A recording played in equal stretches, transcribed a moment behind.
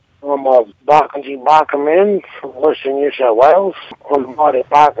I'm a Barker man from Western New South Wales. On the mighty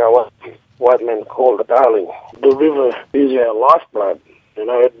Barker, what Whyman called the darling. The river is our lifeblood.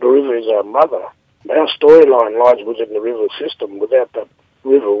 The river is our mother. Our storyline lies within the river system. Without that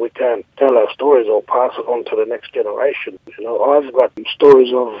river, we can't tell our stories or pass it on to the next generation. I've got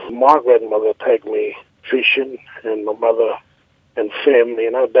stories of my grandmother take me fishing and my mother and family,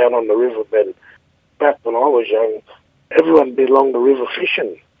 down on the riverbed. Back when I was young, everyone belonged to river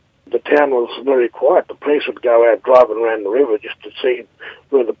fishing. The town was very quiet. The police would go out driving around the river just to see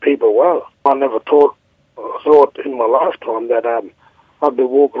where the people were. I never thought in my lifetime that I'd be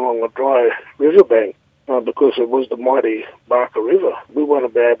walking along a dry riverbank because it was the mighty Barker River. We want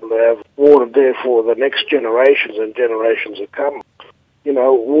to be able to have water there for the next generations and generations to come.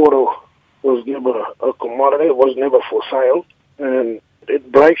 Water was never a commodity. It was never for sale. And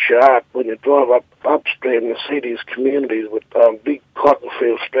it breaks your heart when you drive upstream and see these communities with big cotton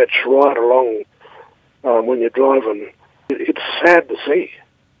fields stretched right along when you're driving. It's sad to see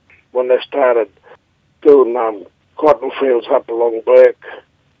when they started doing cotton fields up along Burke,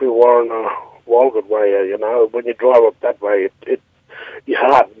 Warren, Walgett way. When you drive up that way, your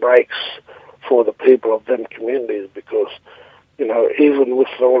heart breaks for the people of them communities because, even with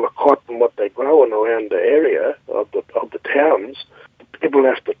all the cotton what they're growing around the area of the towns, people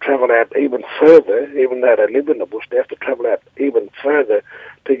have to travel out even further. Even though they live in the bush, they have to travel out even further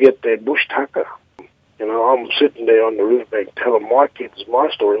to get their bush tucker. I'm sitting there on the riverbank telling my kids my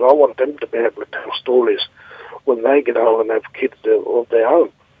stories. I want them to be able to tell stories when they get old and have kids of their own.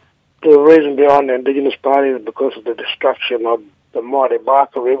 The reason behind the Indigenous Party is because of the destruction of the mighty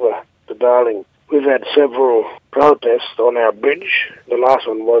Barker River, the Darling. We've had several protests on our bridge. The last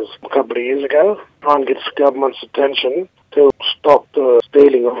one was a couple of years ago, trying to get the government's attention to stop the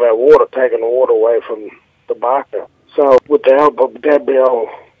stealing of our water, taking the water away from the Barker. So with the help of Gabrielle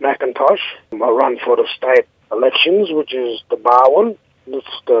McIntosh, I run for the state elections, which is the Barwon.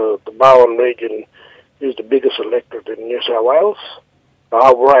 The Barwon region is the biggest electorate in New South Wales.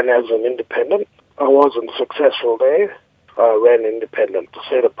 I ran as an independent. I wasn't successful there. I ran independent to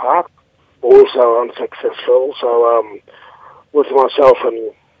Cedar Park, also unsuccessful. So with myself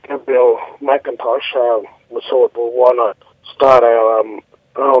and Gabrielle McIntosh, we thought, well, why not start our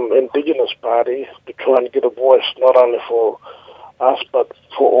own Indigenous Party to try and get a voice not only for us but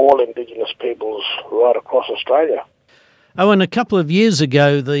for all Indigenous peoples right across Australia. Owen, a couple of years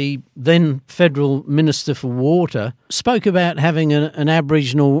ago, the then Federal Minister for Water spoke about having an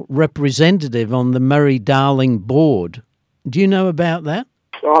Aboriginal representative on the Murray-Darling board. Do you know about that?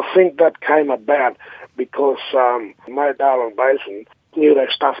 I think that came about because Murray-Darling Basin knew they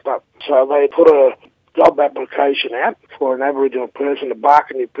stuffed up. So they put a job application out for an Aboriginal person, a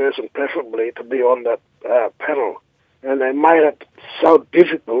Barkini person preferably, to be on that panel. And they made it so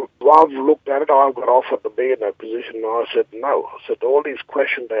difficult. I've looked at it, I've got offered to be in that position, and I said no. I said all these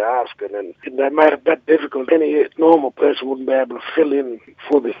questions they ask, and they made it that difficult. Any normal person wouldn't be able to fill in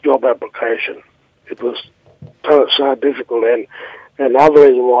for this job application. It was so difficult, and the other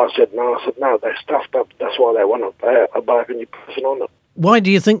reason why I said no, they stuffed up. That's why they want a Barkini person on it. Why do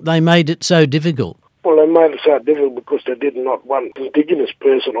you think they made it so difficult? Well, they made it so difficult because they did not want an Indigenous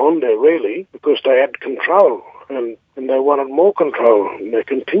person on there, really, because they had control. And they wanted more control, and they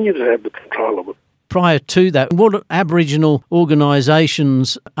continue to have the control of it. Prior to that, what Aboriginal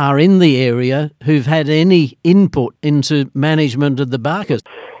organisations are in the area who've had any input into management of the Barkers?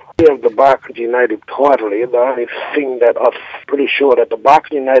 We have the Barkini native title here. The only thing that I'm pretty sure that the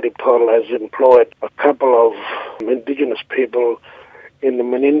Barkini native title has employed a couple of Indigenous people in the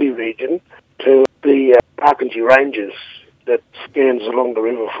Menindee region to be Barkini rangers that scans along the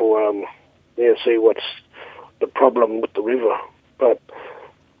river for see what's the problem with the river. But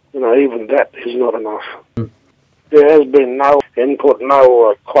even that is not enough. There has been no input,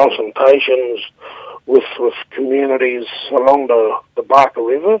 no consultations with communities along the Barker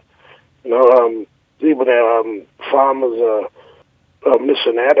River. Even our farmers are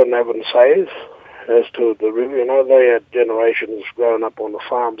missing out and having say as to the river. They had generations growing up on the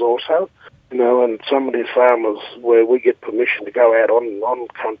farms also. And some of these farmers where we get permission to go out on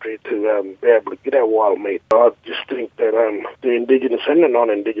country to be able to get our wild meat. I just think that the Indigenous and the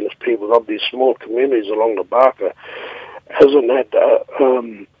non-Indigenous people of these small communities along the Barker hasn't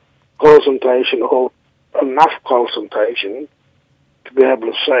had consultation or enough consultation to be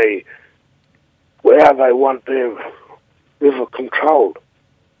able to say how they want their river controlled.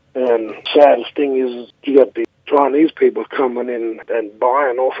 And the saddest thing is you got the Chinese people coming in and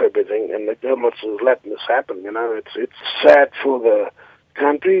buying off everything, and the government is letting this happen. It's sad for the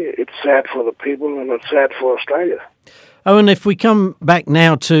country, it's sad for the people, and it's sad for Australia. And if we come back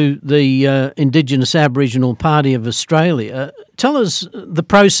now to the Indigenous Aboriginal Party of Australia, tell us the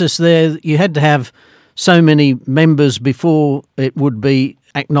process there. You had to have so many members before it would be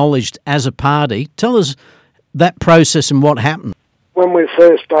acknowledged as a party. Tell us that process and what happened. When we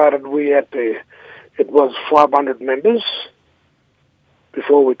first started, it was 500 members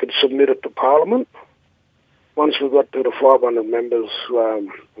before we could submit it to Parliament. Once we got to the 500 members,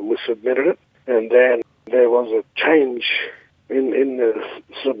 we submitted it, and then there was a change in the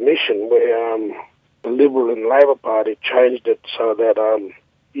submission where the Liberal and Labor Party changed it so that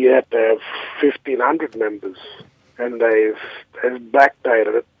you had to have 1,500 members, and they've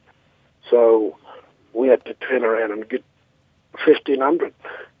backdated it, so we had to turn around and get 1,500.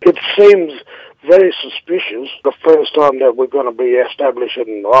 It seems very suspicious the first time that we're going to be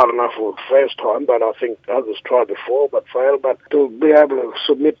establishing, I don't know if it was the first time, but I think others tried before but failed, but to be able to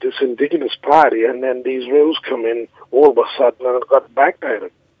submit this Indigenous Party and then these rules come in all of a sudden and it got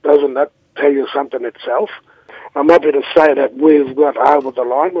backdated. Doesn't that tell you something itself? I'm happy to say that we've got over the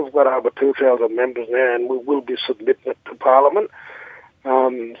line. We've got over 2,000 members now and we will be submitting it to Parliament.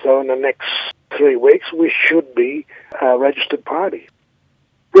 So in the next 3 weeks we should be a registered party.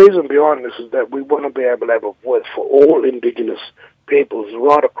 The reason behind this is that we want to be able to have a voice for all Indigenous peoples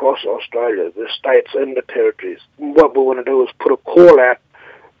right across Australia, the states and the territories. What we want to do is put a call out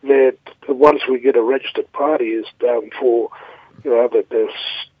that once we get a registered party is for that the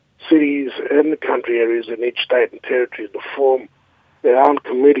cities and the country areas in each state and territory to form their own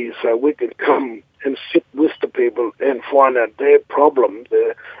committees so we can come and sit with the people and find out their problems,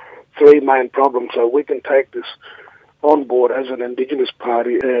 their three main problems, so we can take this on board as an Indigenous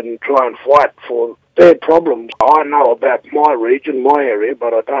party and try and fight for their problems. I know about my region, my area,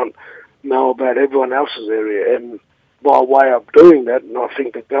 but I don't know about everyone else's area. And by way of doing that, and I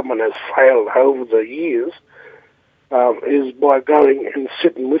think the government has failed over the years, is by going and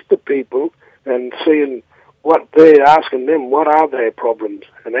sitting with the people and seeing what they're asking them, what are their problems,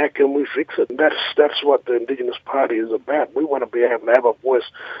 and how can we fix it. And that's what the Indigenous Party is about. We want to be able to have a voice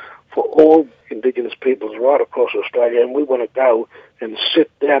for all Indigenous peoples right across Australia, and we want to go and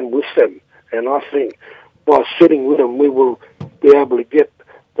sit down with them. And I think by sitting with them, we will be able to get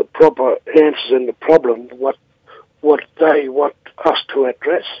the proper answers and the problem, what they want us to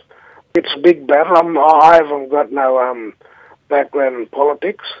address. It's a big battle. I haven't got no background in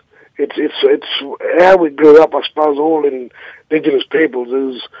politics. It's how we grew up. I suppose all Indigenous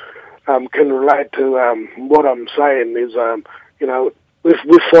peoples is can relate to what I'm saying is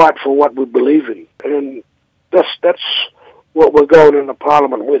we fight for what we believe in, and that's what we're going into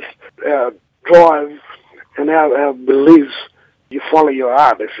Parliament with. Our drive and our beliefs. You follow your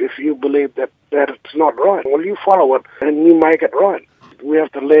heart. If you believe that it's not right, well, you follow it and you make it right. We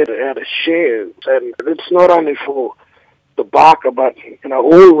have to learn how to share, and it's not only for the Barker, but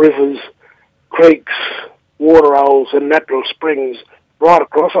all rivers, creeks, water holes, and natural springs right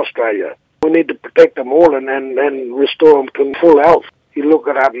across Australia. We need to protect them all and restore them to full health. You look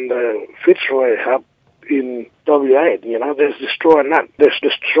at up in the Fitzroy up in WA, there's destroying that. There's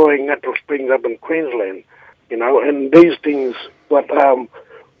destroying natural springs up in Queensland, and these things, but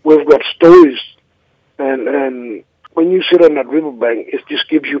we've got stories, and when you sit on that riverbank, it just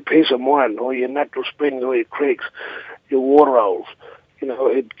gives you peace of mind, or your natural springs, or your creeks, your water holes.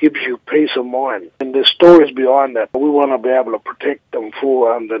 It gives you peace of mind. And there's stories behind that. We want to be able to protect them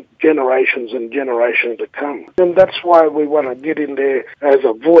for the generations and generations to come. And that's why we want to get in there as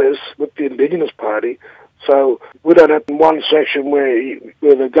a voice with the Indigenous Party. So we don't have one section where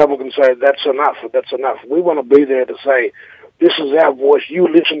the government can say, that's enough, that's enough. We want to be there to say, this is our voice, you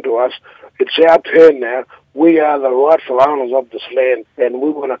listen to us, it's our turn now, we are the rightful owners of this land, and we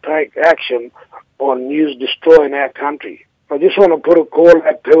want to take action on destroying our country. I just want to put a call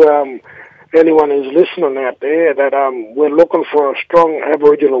out to anyone who's listening out there that we're looking for a strong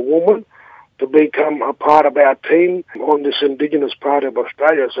Aboriginal woman to become a part of our team on this Indigenous Party of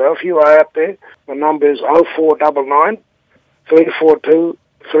Australia. So if you are out there, the number is 0499 342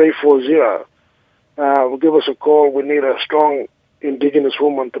 340. Give us a call. We need a strong Indigenous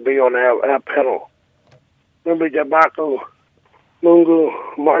woman to be on our panel. Remember Jabaku, Mungu,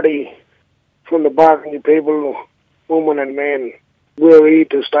 Marty, from the Barking people, woman and man, we're here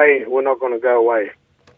to stay. We're not going to go away.